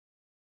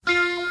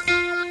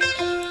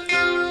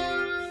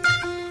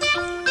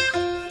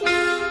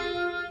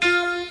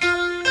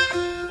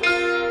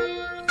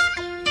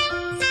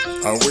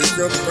I wake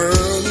up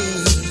early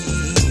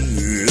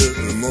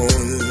every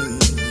morning,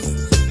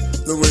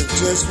 the wind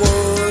just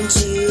one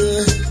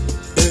tear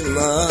in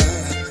my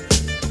eye.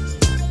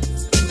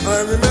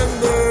 I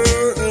remember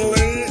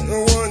late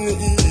one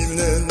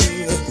evening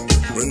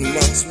when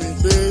my sweet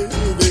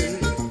baby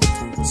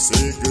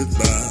said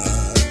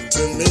goodbye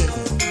to me.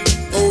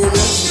 Oh,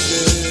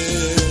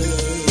 yesterday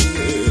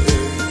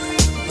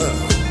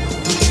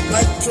I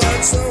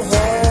tried so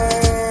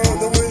hard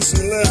the way she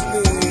left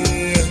me.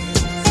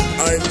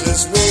 I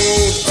just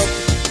rolled up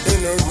in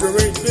a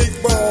great big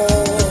ball,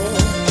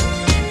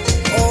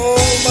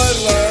 all my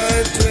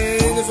life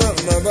drained from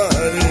my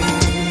body,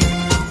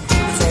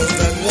 because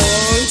that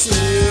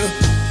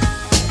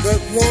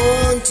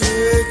one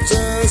tear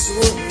just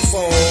wouldn't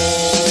fall.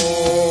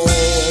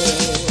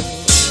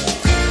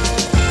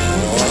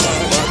 Oh,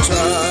 how I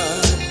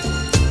tried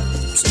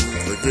to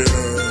forget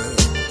her,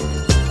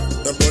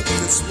 but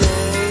this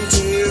one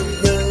tear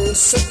won't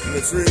set me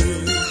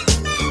free.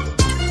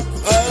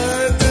 I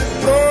didn't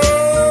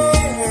know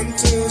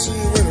until she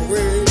went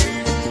away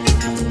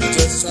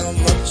just how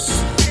much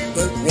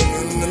that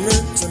woman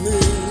meant to me.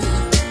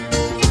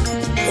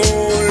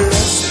 Oh,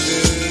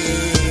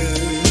 yesterday,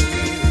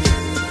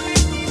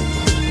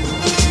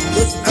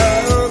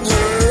 without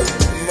her,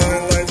 my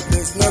life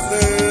means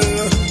nothing,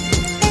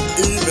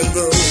 even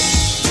though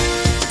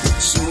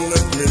she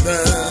let me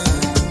down.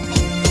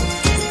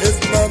 If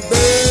my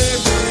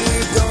baby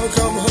don't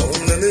come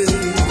home to me,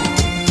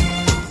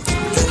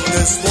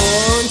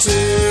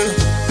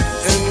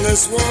 in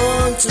this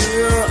one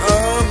tear,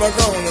 I'm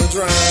gonna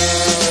drown.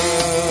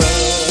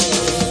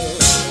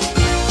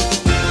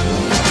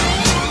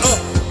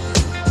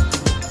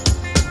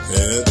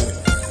 Yeah,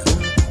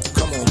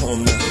 come on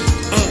home now.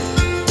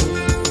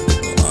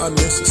 I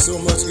miss you so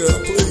much, girl.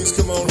 Please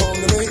come on home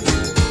to me.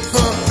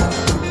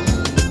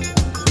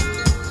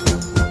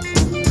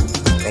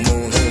 Come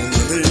on home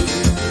to me.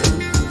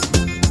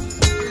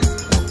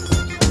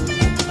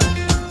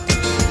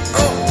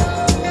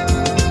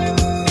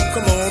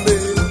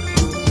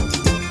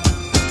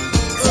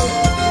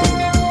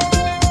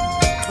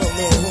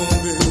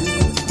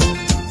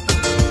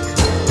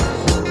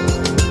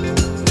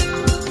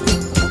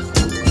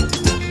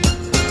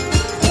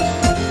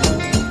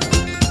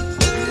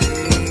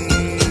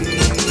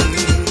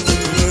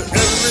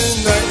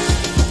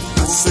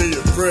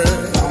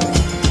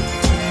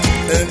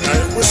 And I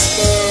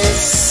whisper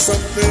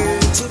something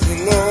to the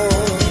Lord.